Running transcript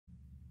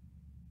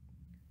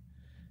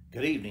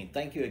Good evening.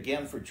 Thank you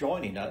again for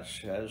joining us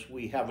as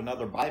we have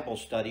another Bible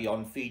study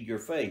on Feed Your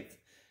Faith.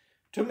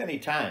 Too many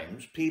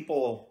times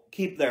people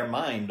keep their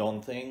mind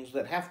on things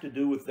that have to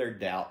do with their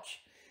doubts,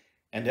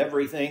 and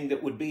everything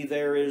that would be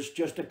there is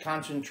just a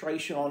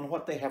concentration on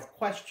what they have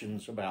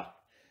questions about.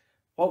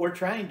 What we're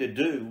trying to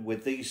do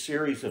with these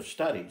series of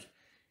studies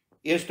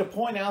is to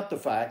point out the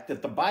fact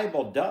that the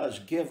Bible does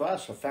give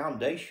us a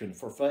foundation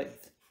for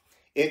faith.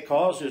 It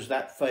causes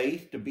that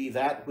faith to be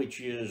that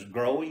which is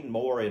growing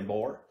more and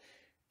more,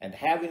 and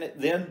having it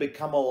then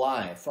become a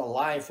life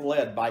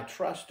led by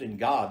trust in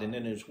God and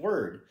in His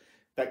Word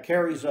that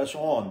carries us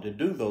on to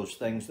do those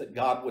things that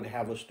God would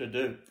have us to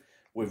do.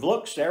 We've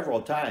looked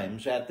several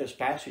times at this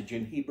passage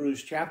in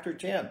Hebrews chapter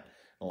 10.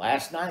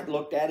 Last night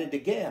looked at it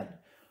again,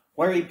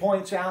 where he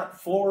points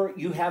out, "For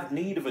you have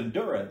need of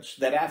endurance,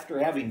 that after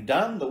having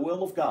done the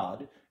will of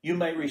God, you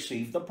may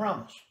receive the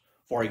promise.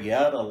 For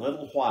yet a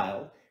little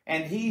while,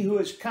 and he who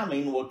is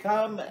coming will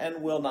come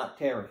and will not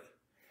tarry.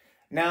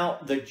 Now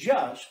the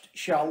just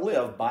shall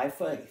live by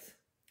faith.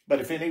 But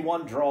if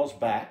anyone draws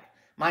back,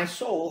 my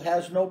soul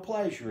has no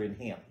pleasure in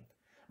him.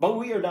 But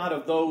we are not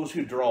of those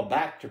who draw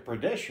back to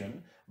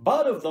perdition,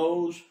 but of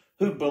those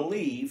who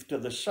believe to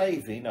the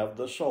saving of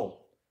the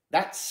soul."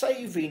 That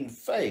saving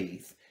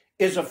faith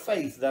is a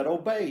faith that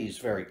obeys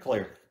very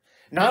clearly.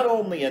 Not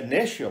only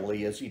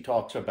initially, as he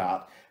talks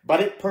about, but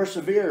it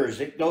perseveres,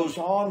 it goes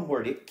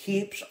onward, it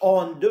keeps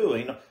on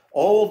doing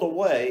all the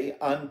way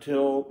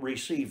until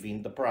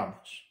receiving the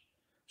promise.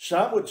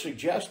 Some would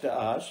suggest to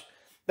us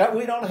that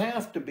we don't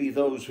have to be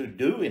those who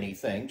do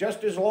anything,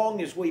 just as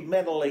long as we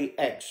mentally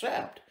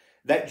accept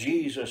that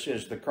Jesus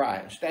is the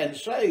Christ and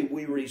say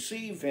we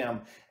receive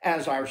Him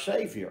as our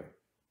Savior.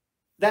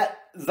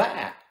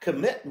 That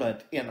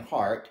commitment in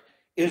heart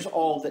is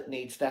all that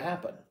needs to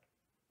happen.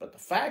 But the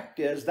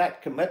fact is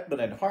that commitment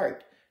in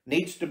heart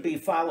needs to be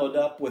followed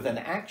up with an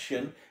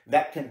action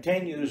that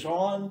continues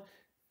on,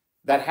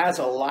 that has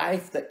a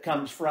life that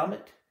comes from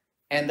it,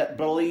 and that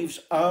believes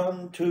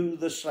unto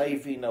the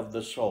saving of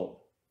the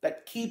soul.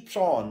 That keeps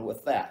on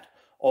with that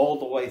all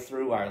the way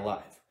through our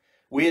life.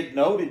 We had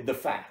noted the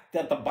fact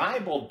that the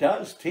Bible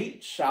does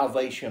teach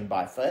salvation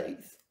by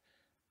faith.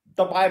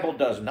 The Bible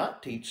does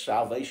not teach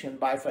salvation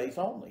by faith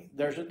only.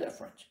 There's a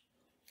difference.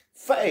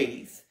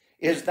 Faith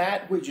is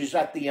that which is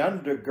at the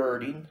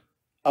undergirding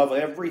of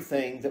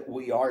everything that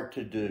we are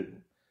to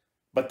do.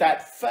 But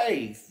that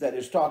faith that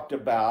is talked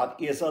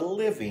about is a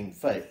living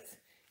faith.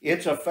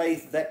 It's a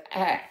faith that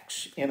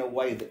acts in a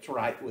way that's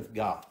right with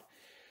God.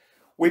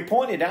 We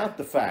pointed out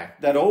the fact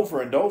that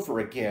over and over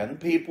again,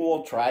 people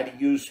will try to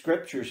use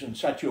scriptures in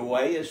such a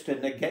way as to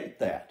negate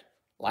that.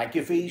 Like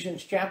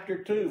Ephesians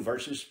chapter 2,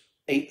 verses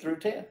 8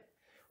 through 10,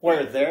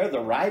 where there the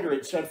writer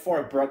had said,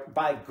 "For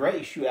by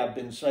grace you have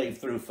been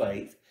saved through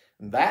faith,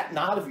 and that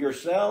not of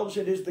yourselves,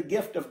 it is the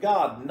gift of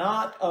God,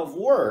 not of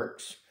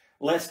works,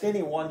 lest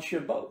anyone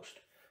should boast.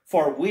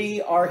 For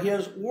we are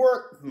His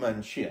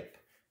workmanship,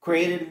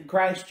 created in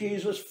Christ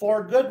Jesus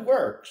for good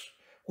works,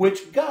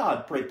 which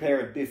God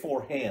prepared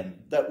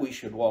beforehand that we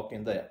should walk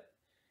in them."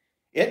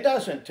 It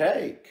doesn't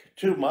take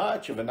too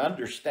much of an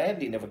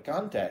understanding of a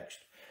context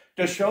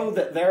to show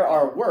that there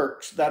are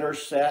works that are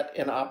set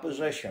in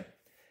opposition.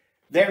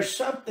 There's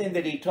something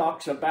that he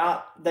talks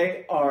about.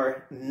 They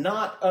are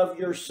not of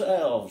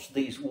yourselves,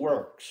 these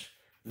works.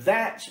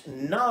 That's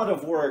not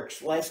of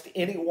works, lest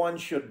anyone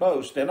should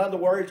boast. In other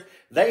words,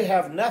 they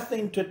have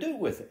nothing to do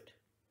with it.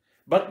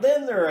 But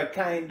then there are a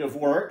kind of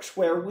works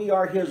where we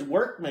are His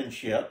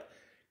workmanship,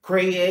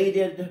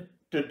 created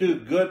to do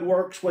good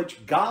works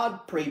which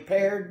God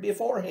prepared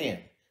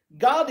beforehand.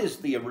 God is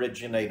the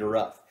originator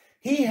of.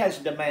 He has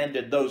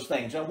demanded those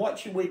things. And what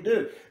should we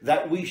do?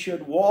 That we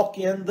should walk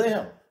in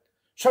them.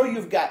 So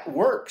you've got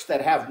works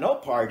that have no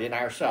part in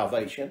our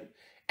salvation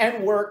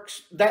and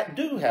works that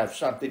do have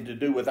something to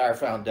do with our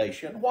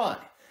foundation. Why?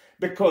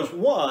 Because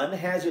one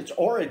has its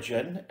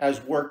origin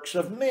as works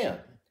of men,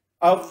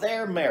 of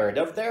their merit,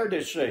 of their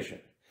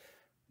decision.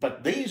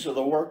 But these are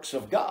the works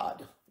of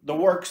God, the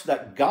works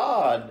that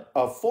God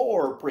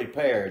afore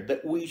prepared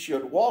that we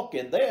should walk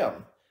in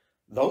them.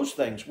 Those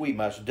things we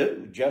must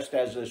do, just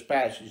as this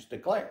passage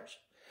declares.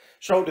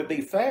 So to be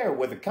fair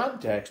with the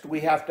context, we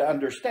have to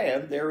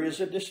understand there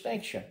is a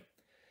distinction.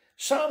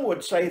 Some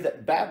would say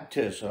that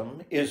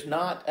baptism is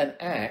not an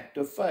act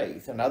of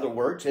faith. In other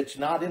words, it's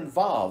not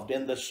involved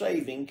in the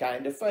saving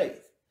kind of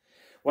faith.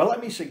 Well,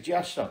 let me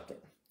suggest something.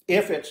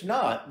 If it's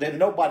not, then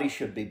nobody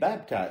should be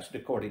baptized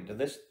according to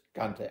this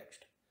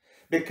context.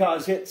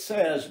 Because it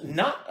says,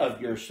 "not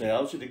of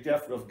yourselves, the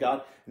gift of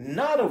God,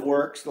 not of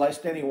works,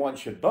 lest anyone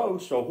should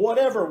boast." So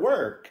whatever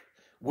work,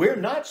 we're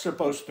not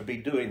supposed to be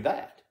doing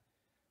that.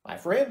 My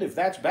friend, if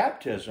that's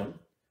baptism,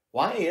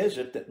 why is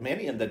it that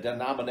many in the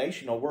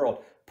denominational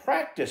world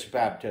practice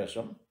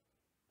baptism,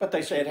 but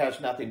they say it has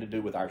nothing to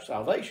do with our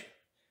salvation?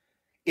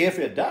 If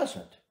it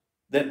doesn't,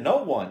 then no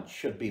one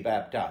should be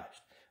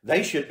baptized.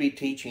 They should be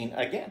teaching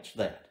against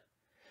that.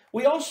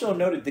 We also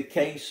noted the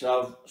case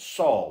of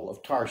Saul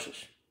of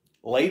Tarsus,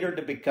 later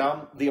to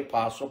become the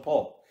Apostle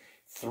Paul.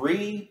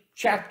 3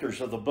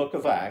 chapters of the book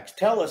of Acts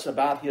tell us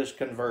about his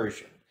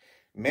conversion.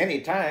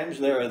 Many times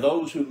there are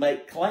those who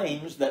make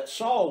claims that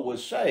Saul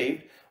was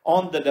saved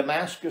on the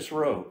Damascus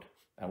Road.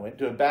 I went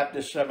to a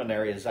Baptist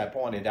seminary, as I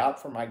pointed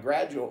out, for my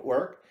graduate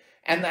work,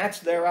 and that's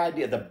their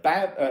idea.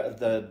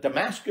 The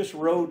Damascus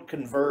Road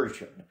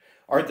conversion,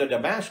 or the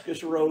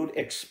Damascus Road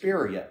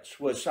experience,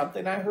 was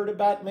something I heard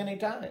about many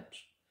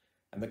times.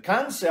 And the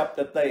concept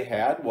that they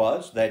had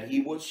was that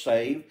he was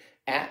saved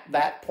at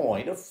that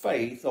point of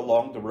faith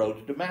along the road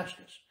to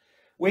Damascus.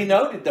 We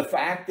noted the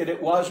fact that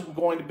it wasn't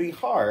going to be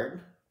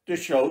hard to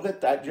show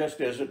that that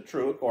just isn't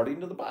true according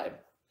to the Bible.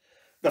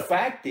 The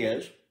fact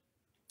is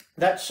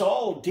that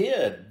Saul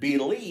did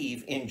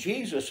believe in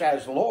Jesus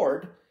as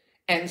Lord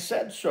and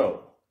said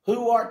so.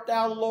 Who art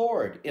thou,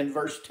 Lord? In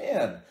verse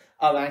 10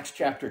 of Acts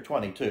chapter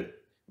 22.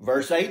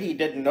 Verse 8, he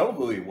didn't know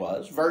who he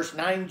was. Verse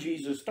 9,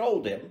 Jesus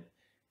told him.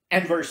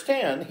 And verse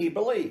 10, he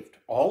believed.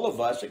 All of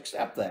us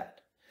accept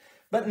that.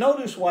 But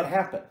notice what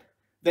happened.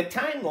 The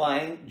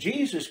timeline,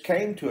 Jesus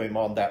came to him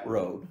on that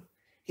road.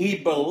 He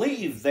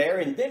believed there,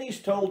 and then he's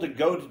told to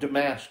go to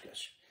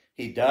Damascus.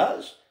 He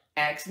does.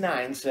 Acts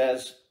 9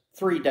 says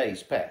 3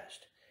 days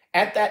passed.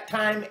 At that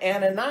time,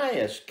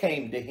 Ananias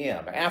came to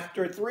him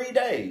after 3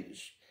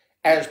 days,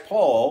 as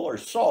Paul or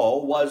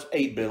Saul was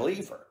a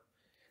believer.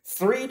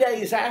 3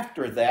 days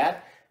after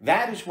that,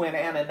 that is when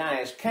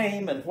Ananias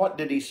came, and what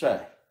did he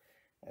say?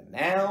 And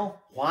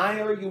now, why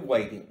are you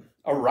waiting?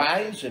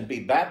 Arise and be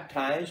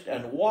baptized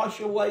and wash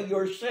away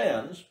your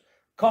sins,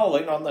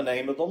 calling on the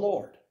name of the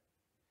Lord.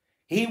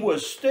 He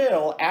was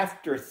still,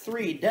 after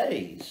 3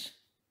 days,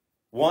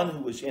 one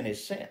who was in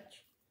his sins.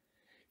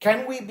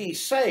 Can we be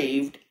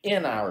saved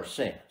in our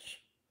sins?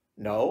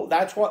 No,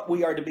 that's what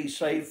we are to be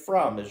saved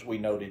from, as we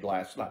noted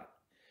last night.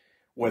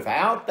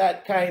 Without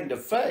that kind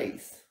of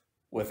faith,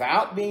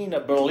 without being a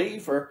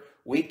believer,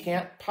 we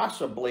can't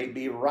possibly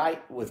be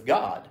right with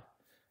God.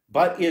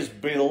 But is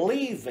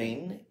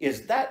believing,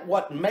 is that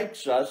what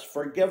makes us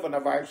forgiven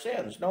of our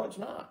sins? No, it's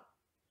not.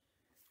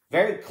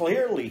 Very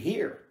clearly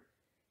here,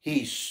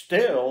 he's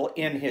still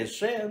in his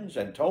sins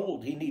and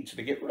told he needs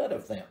to get rid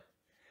of them.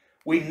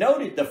 We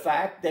noted the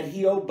fact that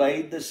he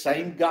obeyed the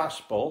same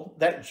gospel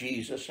that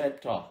Jesus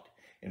had taught.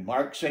 In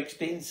Mark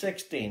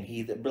 16:16,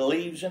 he that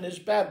believes and is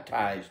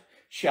baptized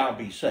shall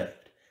be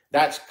saved.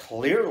 That's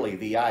clearly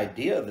the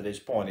idea that is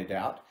pointed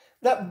out,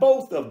 that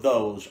both of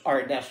those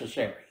are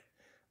necessary.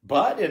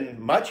 But in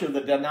much of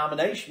the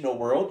denominational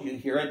world, you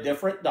hear a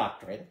different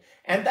doctrine,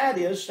 and that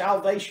is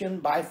salvation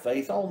by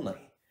faith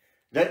only.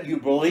 That you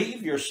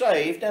believe you're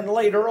saved, and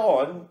later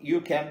on, you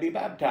can be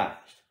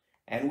baptized.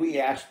 And we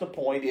ask the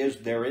point, is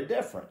there a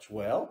difference?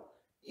 Well,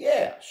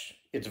 yes,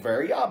 it's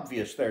very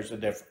obvious there's a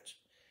difference.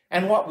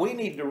 And what we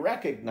need to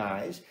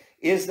recognize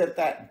is that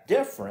that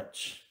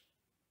difference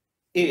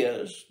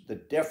is the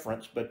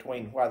difference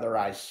between whether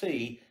I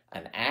see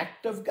an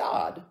act of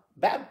God,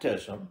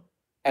 baptism,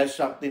 as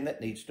something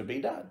that needs to be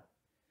done.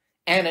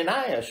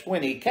 Ananias,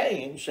 when he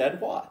came,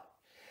 said what?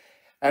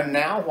 And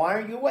now, why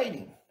are you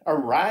waiting?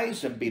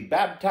 Arise and be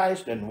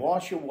baptized and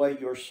wash away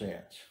your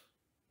sins.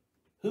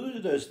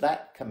 Who does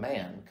that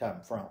command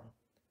come from?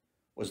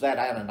 Was that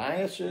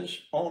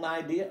Ananias' own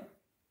idea?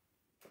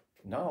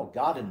 No,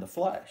 God in the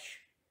flesh.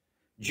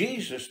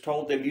 Jesus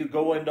told them, you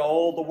go into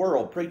all the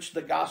world, preach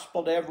the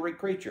gospel to every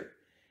creature.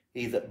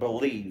 He that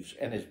believes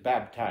and is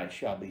baptized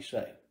shall be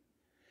saved.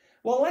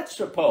 Well, let's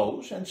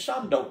suppose, and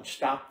some don't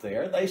stop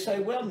there, they say,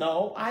 well,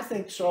 no, I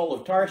think Saul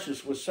of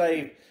Tarsus was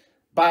saved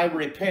by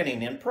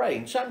repenting and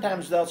praying.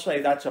 Sometimes they'll say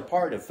that's a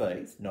part of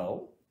faith.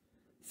 No.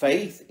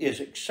 Faith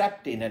is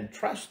accepting and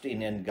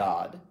trusting in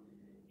God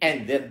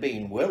and then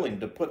being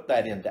willing to put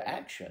that into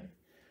action.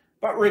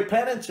 But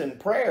repentance and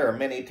prayer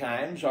many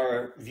times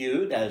are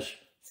viewed as,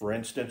 for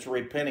instance,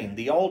 repenting,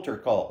 the altar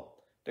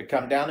call, to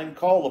come down and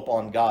call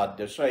upon God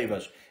to save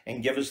us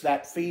and give us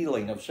that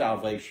feeling of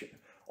salvation.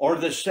 Or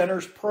the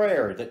sinner's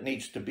prayer that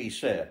needs to be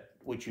said,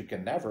 which you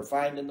can never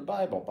find in the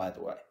Bible, by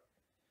the way.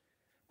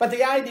 But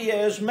the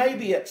idea is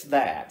maybe it's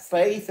that.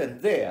 Faith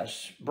and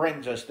this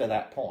brings us to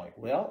that point.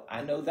 Well,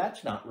 I know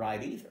that's not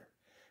right either.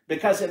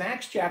 Because in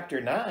Acts chapter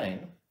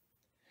 9,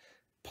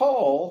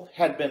 Paul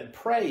had been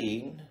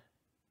praying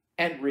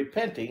and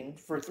repenting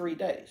for 3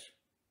 days.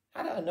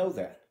 How do I know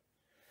that?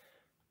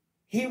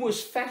 He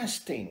was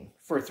fasting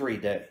for 3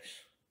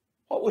 days.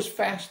 What was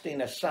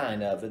fasting a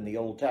sign of in the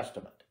Old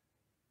Testament?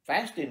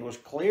 Fasting was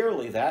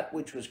clearly that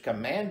which was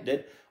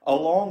commanded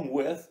along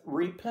with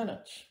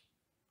repentance.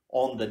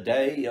 On the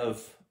Day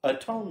of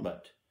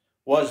Atonement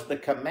was the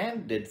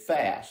commanded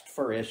fast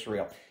for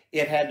Israel.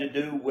 It had to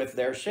do with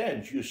their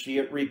sins. You see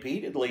it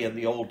repeatedly in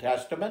the Old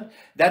Testament,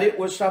 that it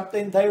was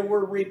something they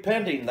were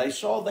repenting. They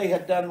saw they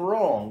had done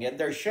wrong, and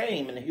their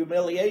shame and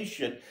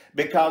humiliation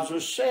because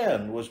of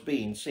sin was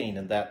being seen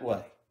in that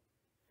way.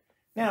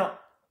 Now,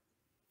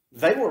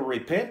 they were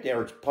repenting,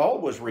 or Paul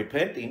was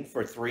repenting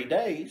for 3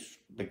 days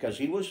because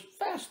he was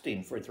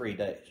fasting for 3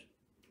 days.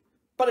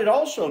 But it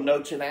also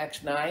notes in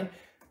Acts 9,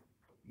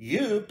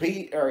 you,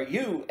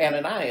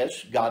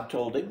 Ananias, God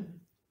told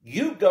him,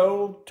 you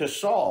go to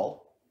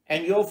Saul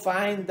and you'll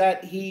find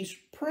that he's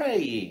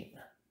praying.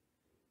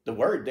 The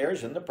word there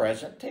is in the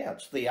present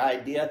tense. The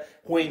idea,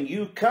 when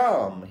you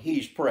come,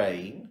 he's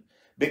praying,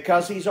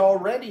 because he's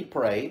already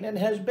praying and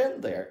has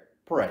been there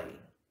praying.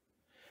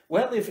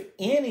 Well, if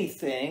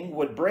anything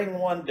would bring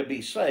one to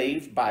be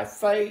saved by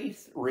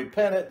faith,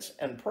 repentance,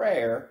 and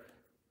prayer,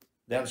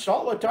 then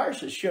Saul of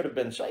Tarsus should have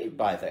been saved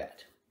by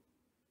that.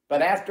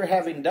 But after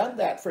having done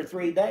that for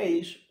 3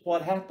 days,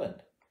 what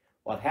happened?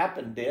 What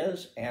happened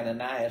is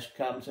Ananias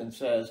comes and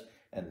says,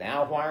 and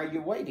now why are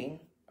you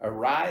waiting?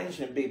 Arise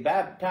and be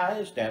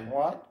baptized, and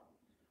what?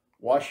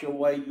 Wash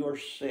away your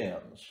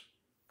sins,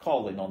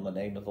 calling on the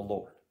name of the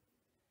Lord.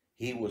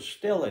 He was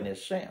still in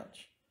his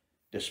sins,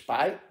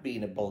 despite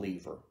being a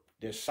believer,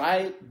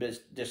 despite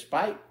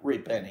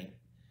repenting,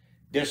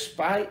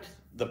 despite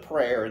the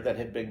prayer that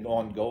had been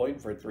ongoing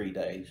for 3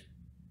 days.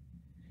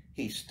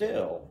 He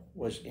still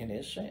was in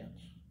his sins.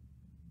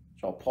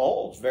 So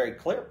Paul's very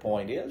clear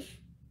point is,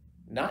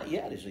 not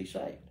yet is he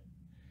saved.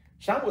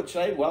 Some would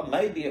say, well,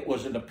 maybe it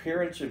was an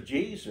appearance of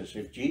Jesus.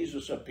 If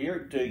Jesus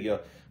appeared to you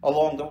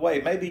along the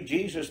way, maybe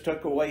Jesus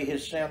took away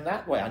his sin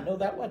that way. I know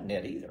that wasn't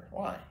it either.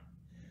 Why?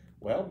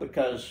 Well,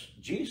 because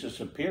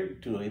Jesus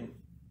appeared to him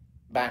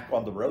back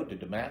on the road to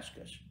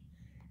Damascus.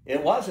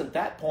 It wasn't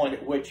that point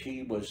at which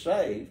he was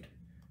saved,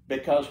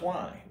 because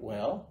why?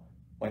 Well,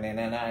 when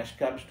Ananias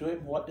comes to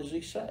him, what does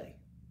he say?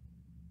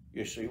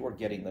 You see, we're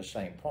getting the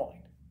same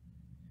point.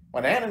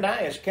 When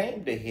Ananias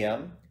came to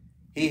him,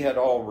 he had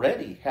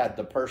already had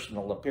the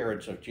personal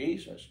appearance of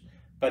Jesus,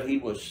 but he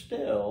was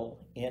still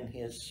in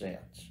his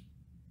sins.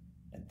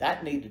 And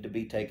that needed to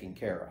be taken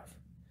care of.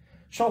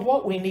 So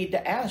what we need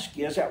to ask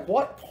is, at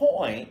what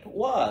point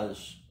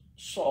was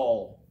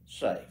Saul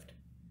saved?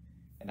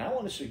 And I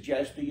want to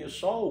suggest to you,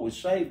 Saul was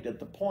saved at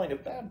the point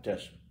of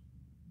baptism.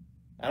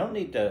 I don't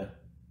need to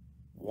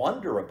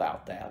wonder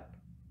about that.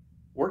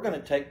 We're going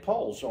to take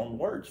Paul's own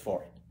words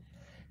for it.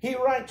 He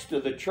writes to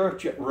the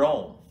church at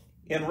Rome,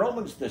 in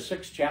Romans, the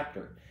 6th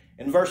chapter,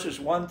 in verses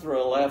 1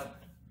 through 11.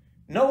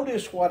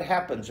 Notice what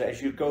happens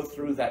as you go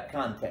through that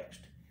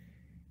context.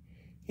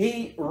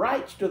 He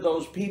writes to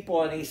those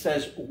people and he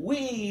says,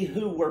 we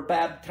who were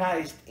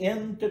baptized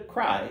into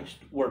Christ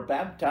were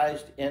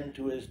baptized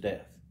into his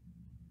death.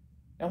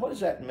 Now, what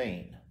does that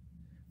mean?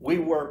 We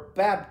were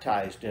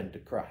baptized into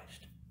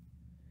Christ.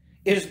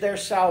 Is there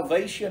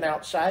salvation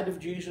outside of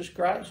Jesus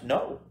Christ?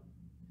 No.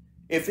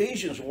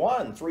 Ephesians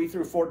 1, 3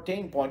 through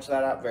 14 points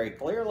that out very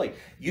clearly.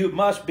 You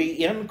must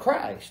be in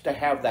Christ to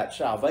have that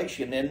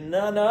salvation. In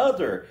none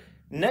other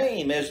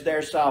name is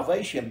there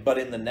salvation but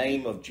in the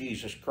name of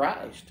Jesus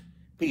Christ,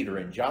 Peter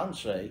and John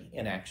say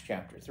in Acts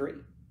chapter 3.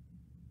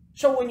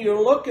 So when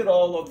you look at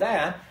all of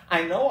that,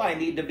 I know I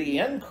need to be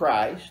in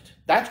Christ.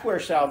 That's where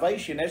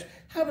salvation is.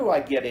 How do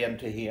I get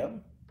into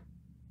him?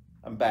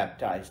 I'm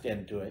baptized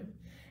into him.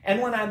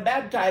 And when I'm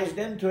baptized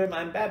into him,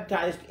 I'm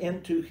baptized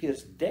into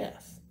his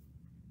death.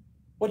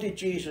 What did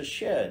Jesus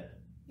shed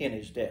in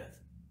his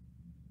death?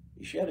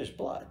 He shed his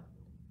blood.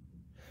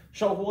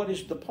 So what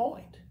is the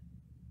point?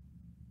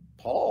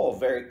 Paul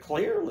very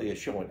clearly is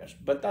showing us,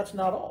 but that's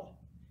not all.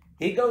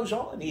 He goes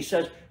on, he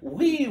says,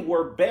 we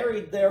were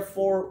buried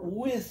therefore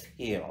with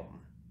him.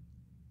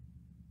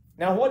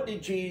 Now what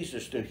did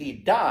Jesus do? He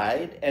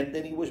died and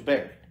then he was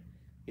buried.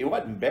 He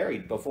wasn't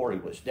buried before he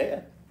was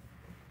dead.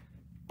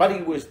 But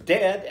he was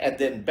dead and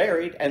then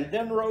buried and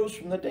then rose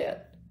from the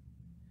dead.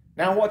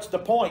 Now, what's the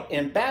point?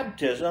 In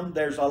baptism,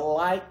 there's a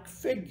like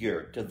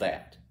figure to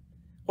that.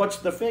 What's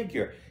the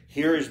figure?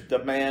 Here's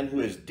the man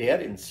who is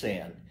dead in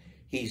sin.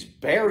 He's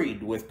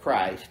buried with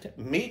Christ,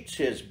 meets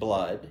his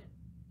blood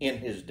in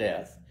his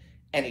death,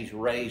 and he's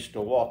raised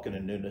to walk in a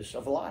newness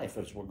of life,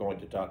 as we're going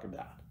to talk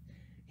about.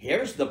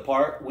 Here's the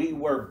part, we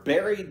were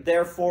buried,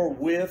 therefore,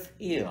 with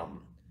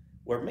him.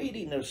 We're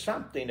meeting of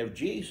something of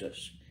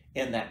Jesus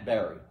in that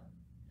burial.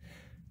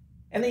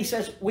 And he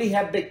says, we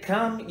have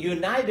become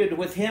united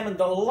with him in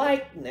the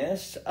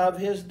likeness of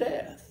his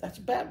death. That's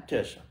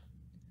baptism.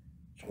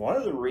 It's one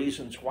of the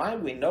reasons why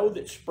we know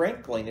that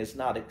sprinkling is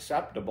not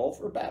acceptable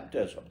for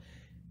baptism.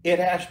 It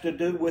has to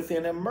do with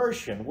an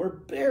immersion. We're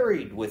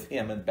buried with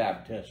him in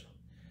baptism.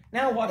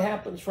 Now what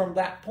happens from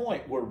that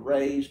point? We're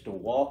raised to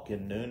walk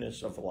in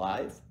newness of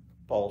life,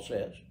 Paul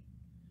says.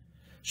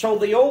 So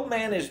the old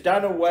man is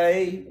done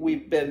away.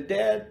 We've been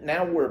dead.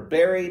 Now we're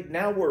buried.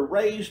 Now we're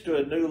raised to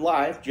a new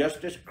life,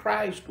 just as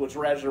Christ was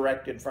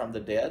resurrected from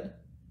the dead.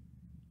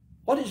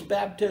 What is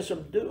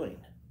baptism doing?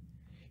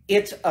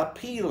 It's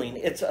appealing.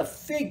 It's a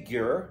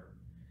figure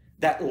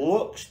that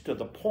looks to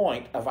the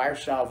point of our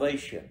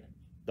salvation,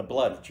 the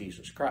blood of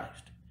Jesus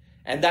Christ.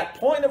 And that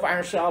point of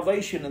our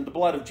salvation in the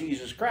blood of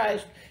Jesus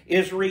Christ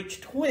is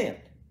reached when?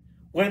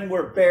 When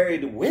we're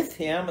buried with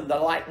him in the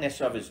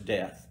likeness of his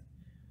death.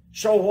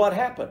 So what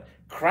happened?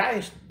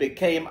 Christ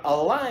became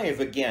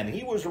alive again.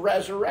 He was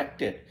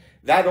resurrected.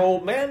 That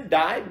old man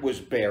died, was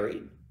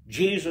buried.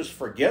 Jesus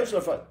forgives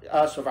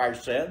us of our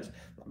sins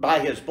by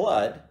his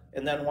blood.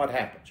 And then what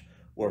happens?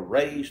 We're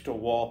raised to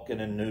walk in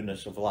a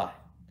newness of life.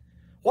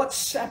 What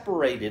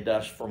separated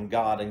us from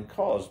God and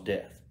caused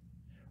death?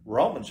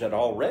 Romans had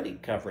already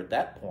covered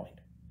that point.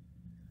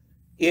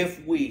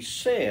 If we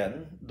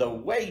sin, the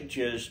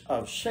wages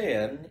of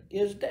sin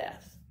is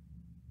death.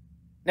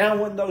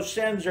 Now, when those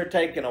sins are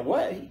taken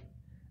away,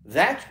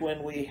 that's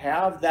when we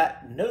have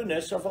that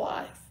newness of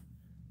life.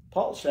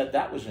 Paul said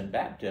that was in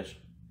baptism.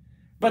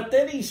 But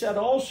then he said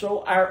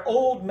also, our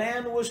old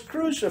man was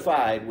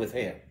crucified with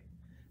him.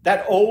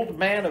 That old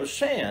man of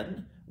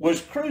sin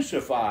was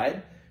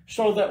crucified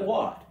so that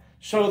what?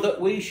 So that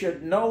we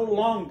should no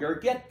longer,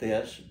 get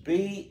this,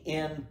 be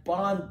in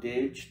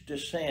bondage to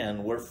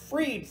sin. We're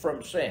freed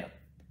from sin.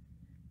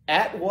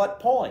 At what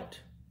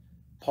point?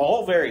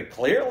 Paul very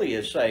clearly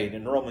is saying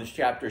in Romans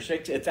chapter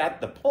 6, it's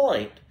at the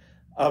point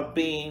of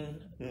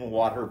being in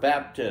water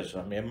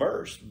baptism,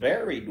 immersed,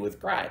 buried with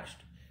Christ,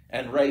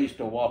 and raised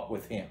to walk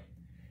with him.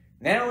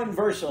 Now in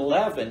verse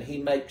 11, he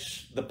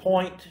makes the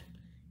point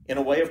in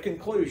a way of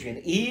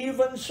conclusion.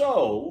 Even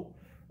so,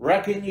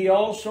 reckon ye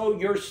also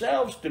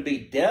yourselves to be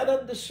dead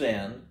unto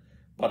sin,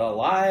 but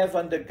alive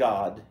unto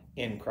God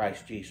in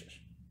Christ Jesus.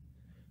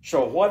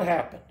 So what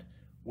happened?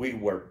 We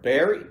were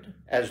buried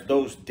as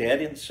those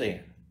dead in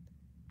sin.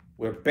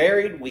 We're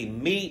buried, we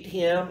meet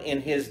him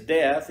in his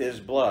death, his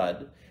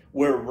blood.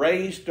 We're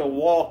raised to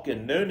walk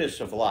in newness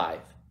of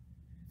life.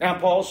 Now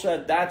Paul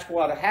said that's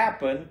what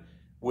happened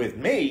with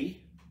me.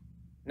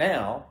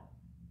 Now,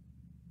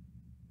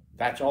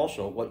 that's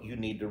also what you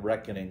need to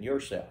reckon in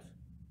yourself.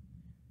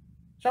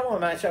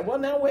 Someone might say, well,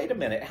 now wait a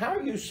minute. How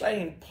are you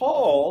saying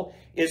Paul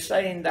is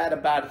saying that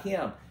about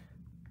him?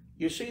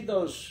 You see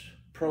those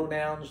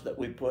pronouns that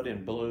we put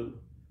in blue?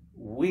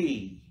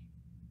 We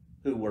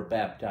who were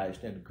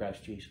baptized into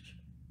Christ Jesus.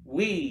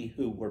 We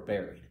who were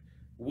buried.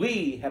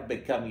 We have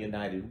become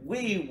united.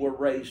 We were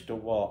raised to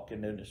walk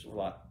in newness of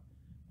life.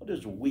 What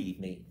does we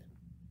mean?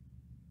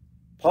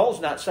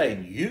 Paul's not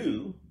saying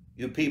you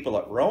people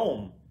at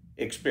Rome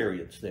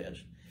experienced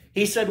this.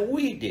 He said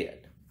we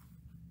did.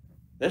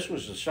 This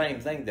was the same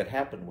thing that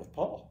happened with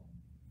Paul.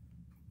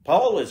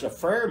 Paul is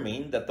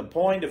affirming that the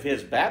point of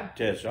his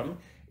baptism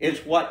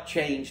is what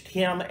changed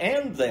him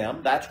and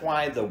them. That's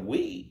why the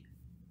we,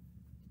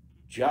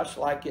 just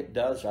like it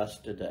does us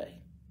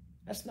today.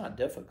 That's not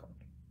difficult.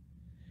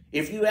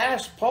 If you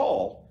ask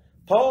Paul,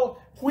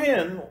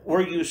 when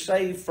were you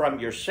saved from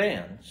your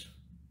sins?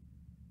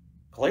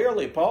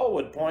 Clearly, Paul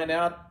would point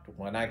out,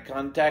 when I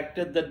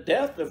contacted the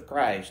death of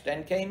Christ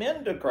and came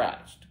into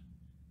Christ.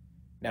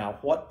 Now,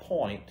 what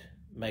point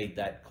made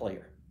that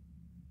clear?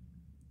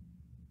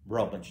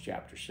 Romans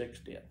chapter 6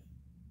 did.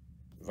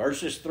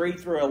 Verses 3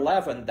 through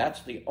 11,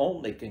 that's the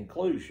only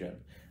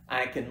conclusion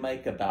I can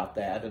make about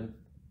that. And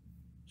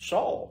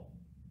Saul,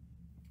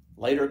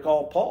 later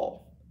called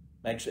Paul,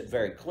 makes it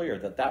very clear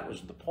that that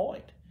was the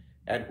point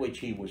at which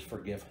he was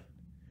forgiven.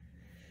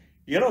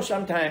 You know,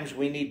 sometimes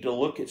we need to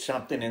look at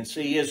something and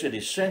see, is it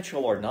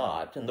essential or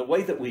not? And the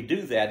way that we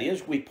do that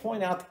is we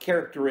point out the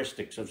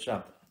characteristics of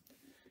something.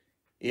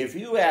 If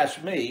you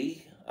ask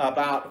me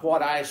about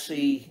what I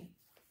see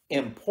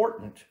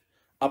important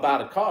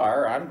about a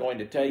car, I'm going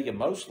to tell you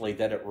mostly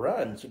that it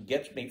runs and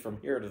gets me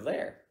from here to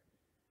there.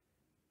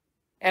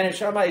 And if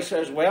somebody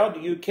says, well, do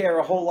you care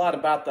a whole lot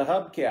about the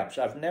hubcaps?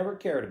 I've never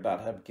cared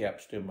about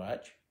hubcaps too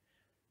much.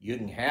 You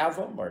can have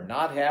them or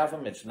not have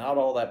them. It's not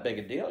all that big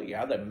a deal.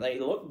 Yeah, they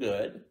look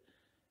good.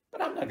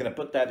 But I'm not going to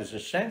put that as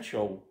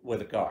essential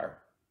with a car.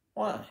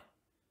 Why?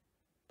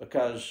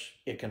 Because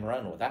it can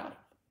run without them.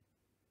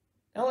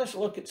 Now let's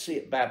look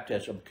at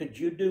baptism. Could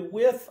you do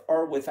with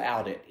or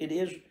without it?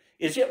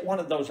 Is it one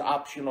of those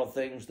optional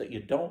things that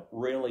you don't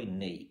really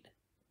need?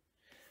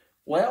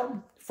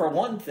 Well, for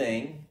one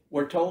thing,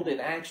 we're told in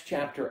Acts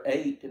chapter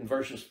 8 in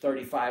verses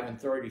 35 and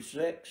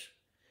 36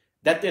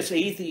 that this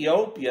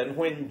Ethiopian,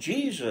 when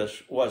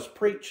Jesus was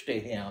preached to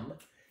him,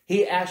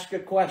 he asked a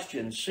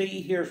question,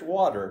 see, here's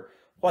water.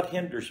 What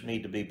hinders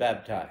me to be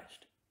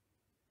baptized?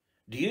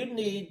 Do you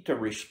need to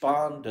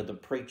respond to the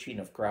preaching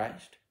of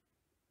Christ?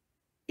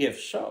 If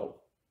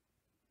so,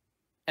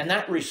 and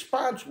that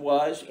response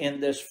was in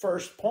this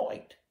first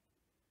point,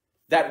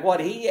 that what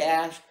he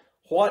asked,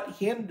 what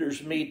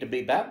hinders me to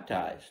be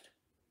baptized?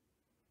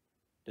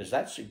 Does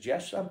that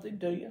suggest something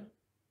to you?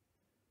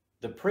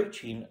 The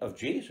preaching of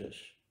Jesus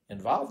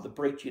involved the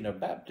preaching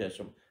of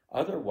baptism.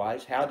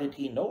 Otherwise, how did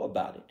he know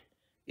about it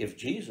if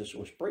Jesus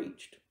was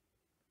preached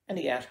and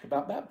he asked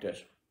about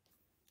baptism?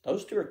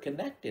 Those two are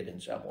connected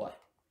in some way.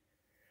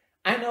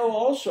 I know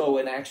also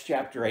in Acts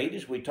chapter 8,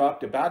 as we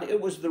talked about, it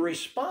was the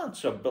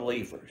response of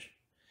believers.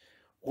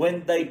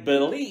 When they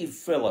believed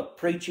Philip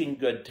preaching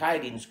good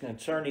tidings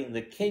concerning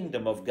the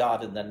kingdom of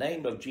God in the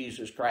name of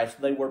Jesus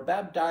Christ, they were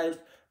baptized,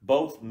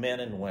 both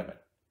men and women.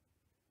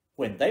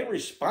 When they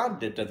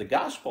responded to the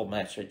gospel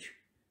message,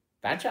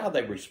 that's how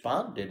they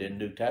responded in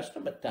New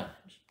Testament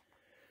times.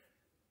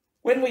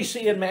 When we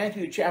see in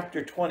Matthew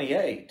chapter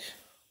 28,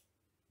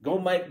 go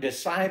make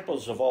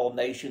disciples of all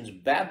nations,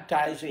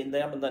 baptizing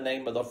them in the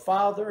name of the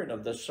Father and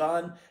of the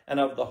Son and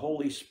of the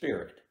Holy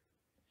Spirit.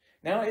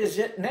 Now, is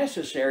it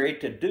necessary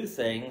to do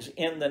things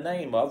in the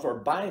name of or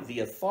by the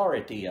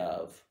authority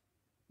of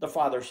the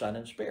Father, Son,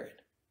 and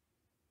Spirit?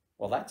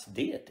 Well, that's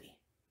deity.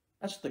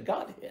 That's the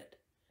Godhead.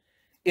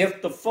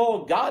 If the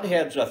full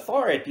Godhead's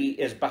authority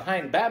is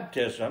behind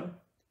baptism,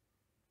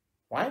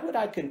 why would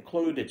I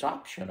conclude it's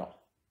optional?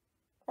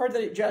 Or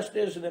that it just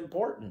isn't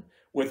important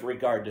with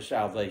regard to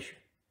salvation?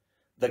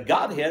 The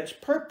Godhead's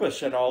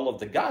purpose in all of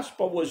the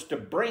gospel was to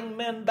bring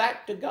men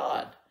back to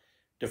God,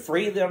 to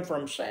free them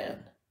from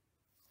sin.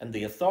 And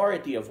the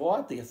authority of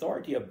what? The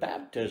authority of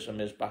baptism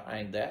is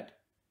behind that.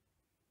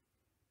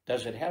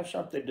 Does it have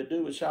something to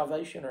do with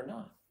salvation or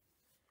not?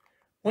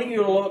 When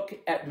you look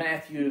at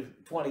Matthew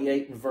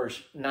 28 and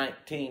verse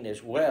 19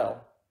 as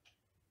well,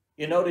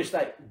 you notice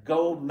that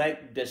go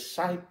make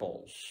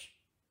disciples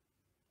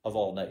of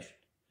all nations.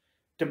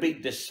 To be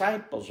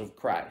disciples of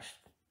Christ.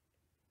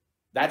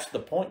 That's the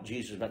point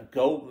Jesus meant.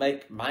 Go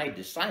make my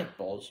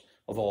disciples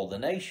of all the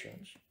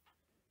nations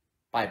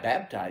by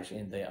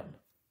baptizing them.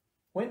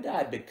 When did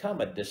I become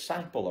a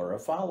disciple or a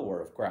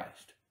follower of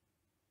Christ?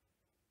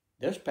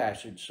 This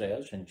passage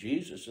says, and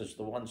Jesus is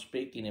the one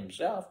speaking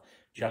himself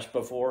just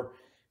before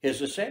his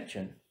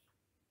ascension,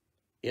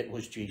 it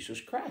was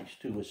Jesus Christ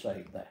who was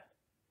saying that.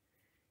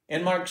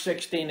 In Mark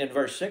 16 and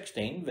verse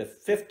 16, the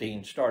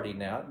 15 starting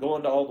now, go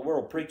into all the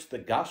world, preach the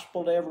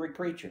gospel to every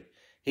creature.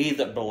 He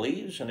that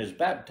believes and is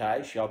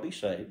baptized shall be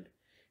saved.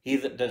 He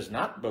that does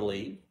not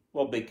believe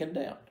will be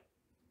condemned.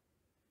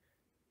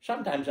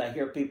 Sometimes I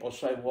hear people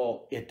say,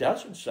 well, it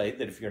doesn't say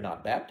that if you're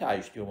not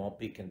baptized, you won't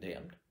be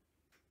condemned.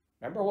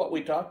 Remember what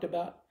we talked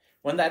about?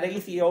 When that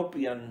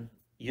Ethiopian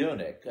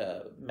eunuch,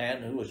 a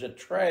man who was a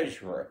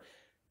treasurer,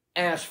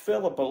 asked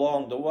Philip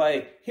along the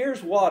way,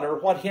 here's water,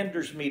 what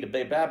hinders me to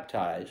be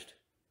baptized?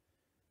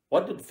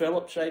 What did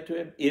Philip say to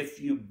him?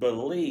 If you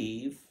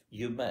believe,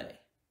 you may.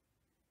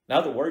 In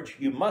other words,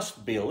 you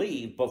must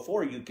believe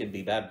before you can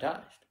be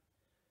baptized.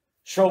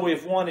 So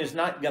if one is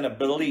not going to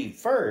believe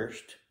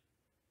first,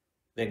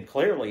 then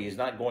clearly he's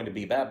not going to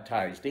be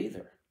baptized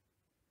either.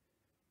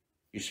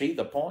 You see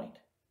the point?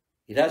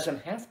 He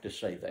doesn't have to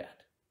say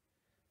that.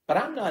 But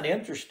I'm not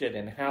interested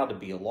in how to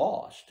be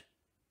lost.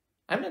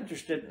 I'm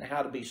interested in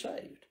how to be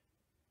saved.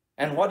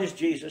 And what does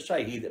Jesus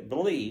say? He that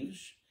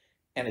believes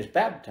and is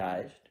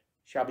baptized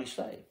shall be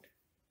saved.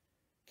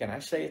 Can I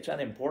say it's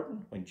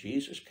unimportant when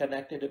Jesus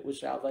connected it with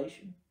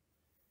salvation?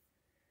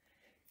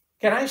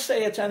 Can I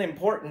say it's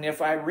unimportant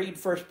if I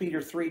read 1 Peter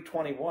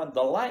 3:21,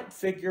 the like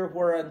figure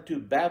whereunto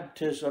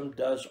baptism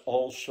does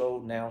also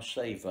now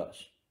save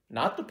us,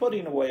 not the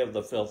putting away of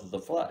the filth of the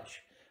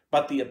flesh,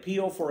 but the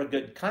appeal for a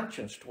good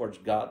conscience towards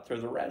God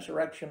through the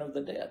resurrection of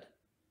the dead.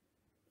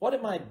 What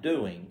am I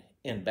doing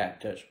in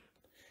baptism?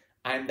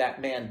 I'm that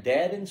man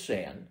dead in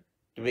sin,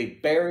 to be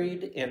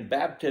buried in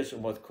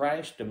baptism with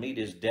Christ to meet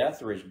his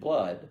death or his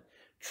blood,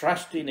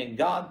 trusting in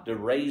God to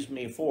raise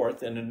me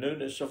forth in a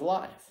newness of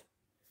life.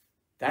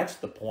 That's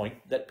the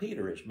point that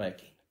Peter is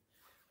making.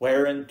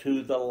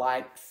 Whereunto the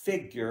like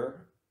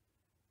figure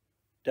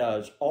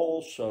does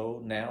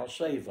also now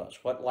save us.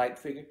 What like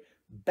figure?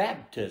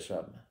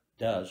 Baptism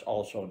does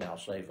also now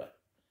save us.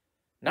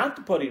 Not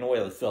the putting away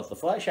of the filth of the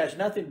flesh, has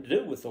nothing to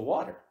do with the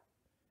water.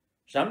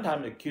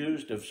 Sometimes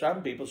accused of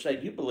some people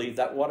say, you believe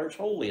that water's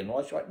holy, and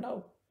what's right?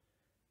 No.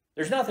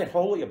 There's nothing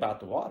holy about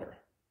the water.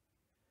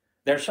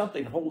 There's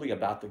something holy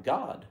about the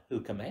God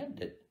who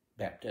commanded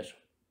baptism.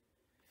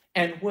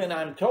 And when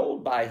I'm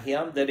told by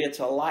him that it's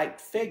a like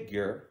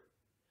figure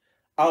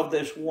of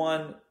this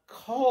one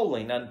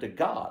calling unto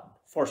God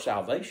for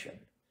salvation,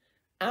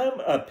 I'm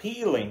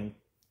appealing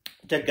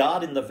to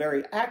God in the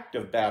very act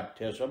of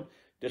baptism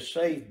to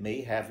save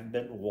me, having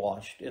been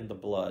washed in the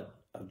blood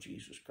of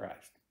Jesus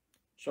Christ.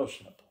 So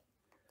simple.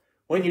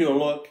 When you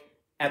look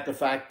at the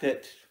fact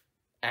that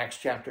Acts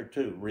chapter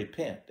 2,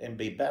 repent and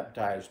be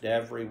baptized,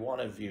 every one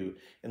of you,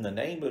 in the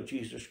name of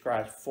Jesus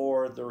Christ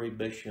for the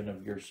remission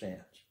of your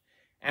sins.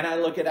 And I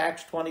look at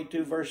Acts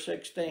 22, verse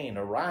 16,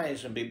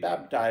 arise and be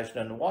baptized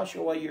and wash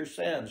away your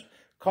sins,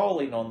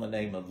 calling on the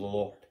name of the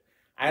Lord.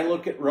 I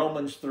look at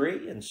Romans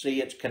 3 and see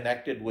it's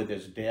connected with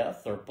his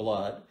death or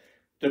blood,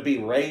 to be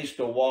raised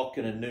to walk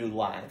in a new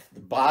life.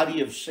 The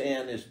body of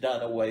sin is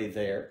done away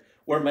there.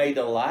 We're made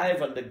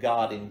alive unto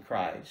God in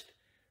Christ.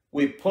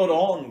 We put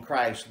on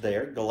Christ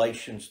there,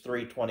 Galatians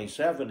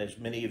 3:27, as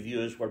many of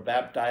you as were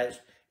baptized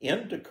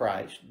into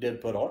Christ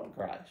did put on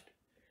Christ.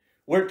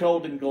 We're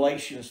told in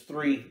Galatians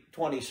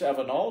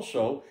 3:27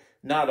 also,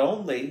 not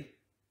only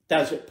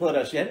does it put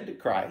us into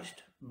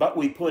Christ, but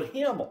we put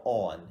him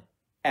on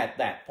at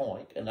that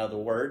point. In other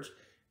words,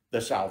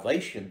 the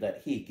salvation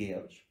that he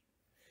gives.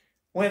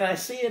 When I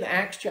see in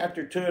Acts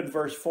chapter 2 and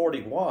verse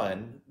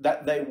 41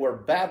 that they were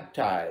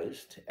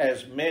baptized,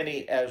 as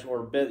many as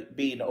were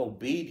being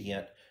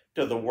obedient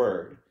to the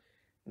word,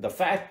 the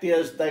fact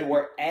is they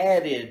were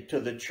added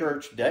to the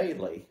church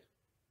daily.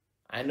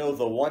 I know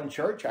the one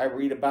church I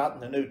read about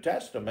in the New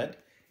Testament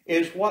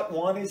is what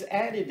one is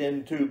added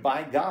into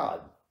by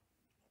God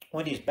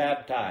when he's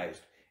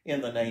baptized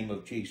in the name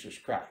of Jesus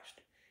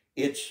Christ.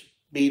 It's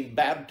being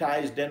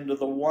baptized into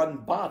the one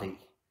body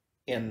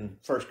in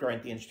 1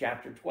 Corinthians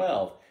chapter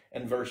 12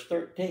 and verse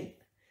 13.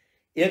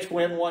 It's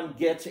when one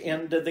gets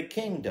into the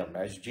kingdom,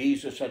 as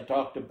Jesus had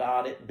talked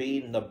about it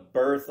being the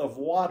birth of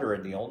water.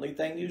 And the only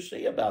thing you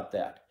see about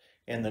that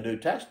in the New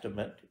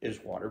Testament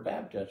is water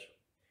baptism.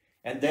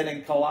 And then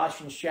in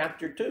Colossians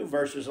chapter 2,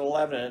 verses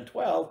 11 and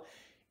 12,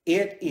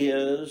 it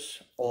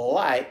is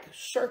like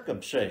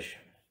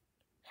circumcision.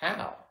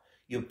 How?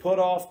 You put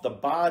off the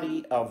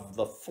body of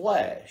the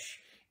flesh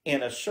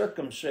in a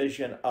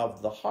circumcision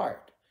of the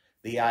heart.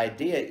 The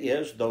idea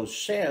is those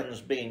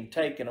sins being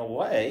taken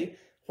away.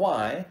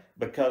 Why?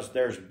 Because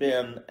there's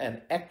been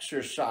an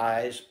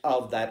exercise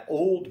of that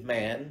old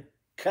man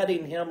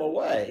cutting him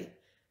away.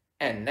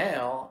 And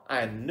now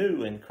I'm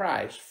new in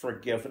Christ,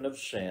 forgiven of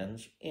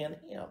sins in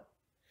him.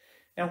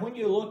 Now, when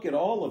you look at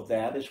all of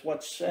that, is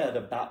what's said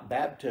about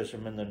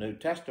baptism in the New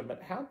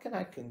Testament, how can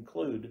I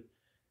conclude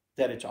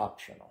that it's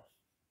optional?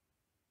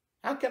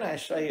 How can I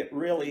say it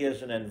really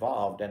isn't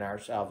involved in our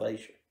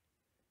salvation?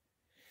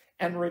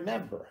 And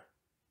remember,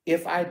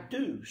 if I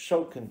do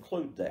so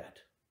conclude that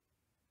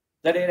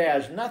it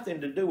has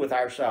nothing to do with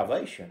our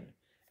salvation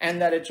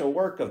and that it's a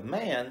work of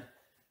man,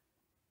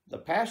 the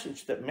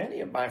passage that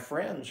many of my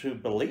friends who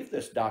believe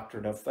this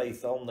doctrine of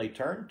faith only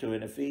turn to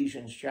in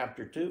Ephesians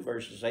chapter 2,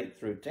 verses 8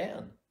 through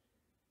 10.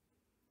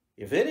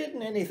 If it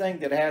isn't anything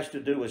that has to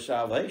do with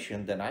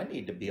salvation, then I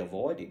need to be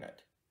avoiding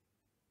it.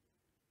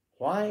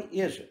 Why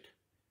is it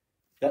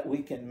that we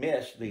can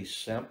miss these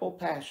simple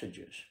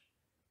passages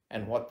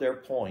and what their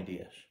point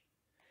is?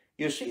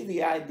 You see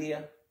the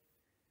idea?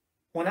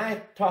 When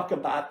I talk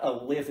about a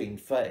living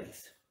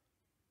faith,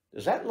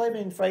 does that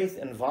living faith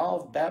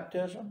involve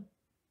baptism?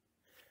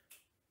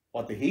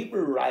 What the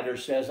Hebrew writer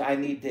says, I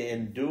need to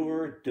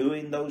endure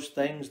doing those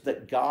things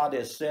that God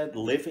has said,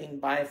 living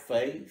by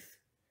faith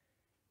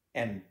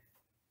and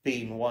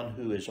being one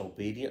who is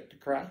obedient to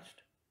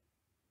Christ.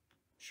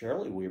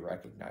 Surely we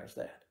recognize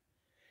that.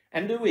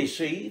 And do we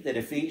see that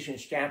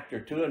Ephesians chapter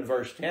 2 and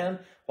verse 10,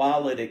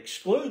 while it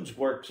excludes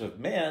works of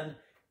men,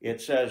 it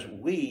says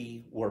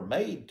we were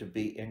made to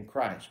be in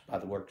Christ by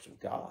the works of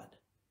God.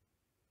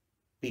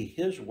 Be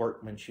his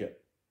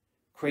workmanship,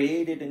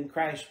 created in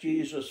Christ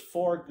Jesus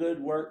for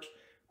good works,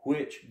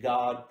 which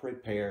God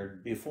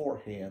prepared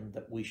beforehand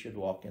that we should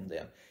walk in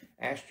them.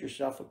 Ask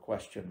yourself a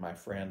question, my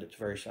friend. It's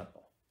very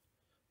simple.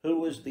 Who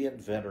was the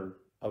inventor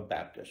of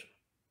baptism?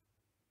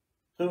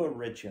 Who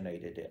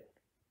originated it?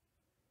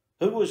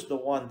 Who was the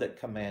one that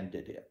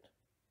commanded it?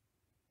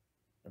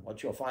 And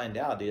what you'll find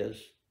out is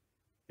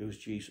it was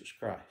Jesus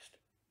Christ.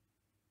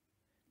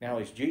 Now,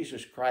 is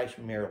Jesus Christ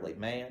merely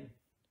man,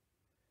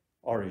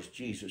 or is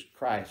Jesus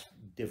Christ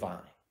divine?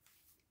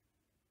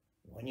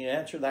 When you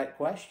answer that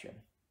question,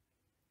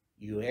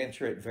 you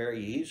answer it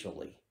very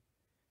easily.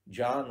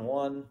 John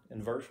 1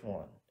 and verse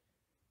 1.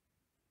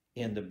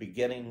 In the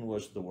beginning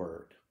was the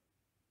Word.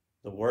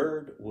 The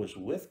Word was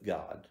with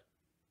God,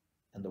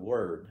 and the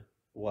Word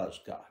was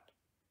God.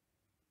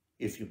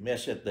 If you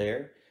miss it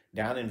there,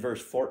 down in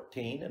verse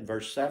 14 and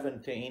verse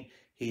 17,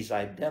 he's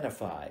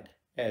identified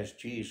as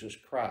Jesus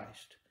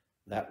Christ,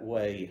 that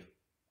way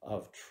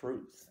of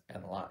truth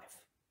and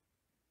life.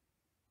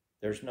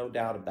 There's no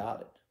doubt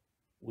about it.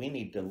 We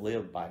need to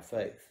live by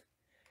faith.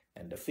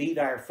 And to feed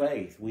our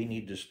faith, we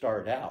need to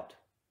start out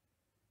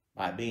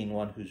by being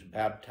one who's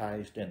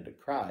baptized into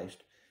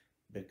Christ,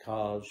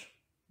 because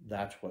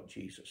that's what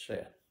Jesus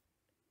said.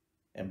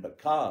 And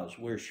because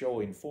we're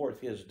showing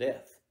forth his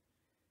death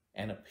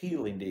and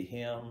appealing to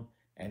him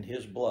and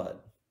his blood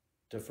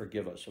to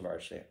forgive us of our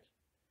sins.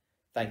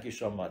 Thank you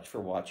so much for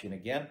watching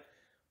again.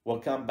 We'll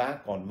come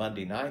back on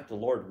Monday night, the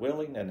Lord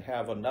willing, and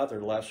have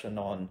another lesson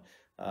on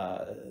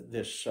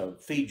this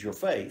Feed Your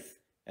Faith.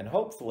 And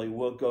hopefully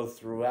we'll go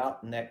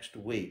throughout next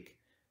week.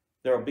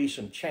 There will be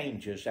some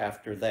changes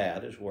after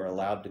that as we're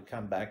allowed to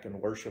come back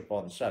and worship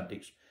on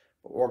Sundays.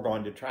 But we're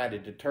going to try to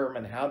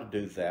determine how to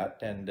do that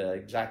and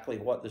exactly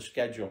what the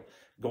schedule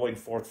going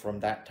forth from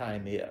that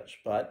time is.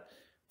 But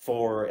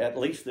for at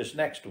least this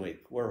next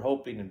week, we're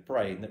hoping and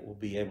praying that we'll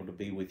be able to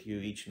be with you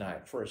each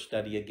night for a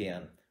study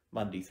again,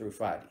 Monday through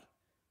Friday.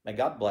 May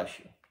God bless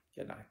you.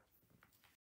 Good night.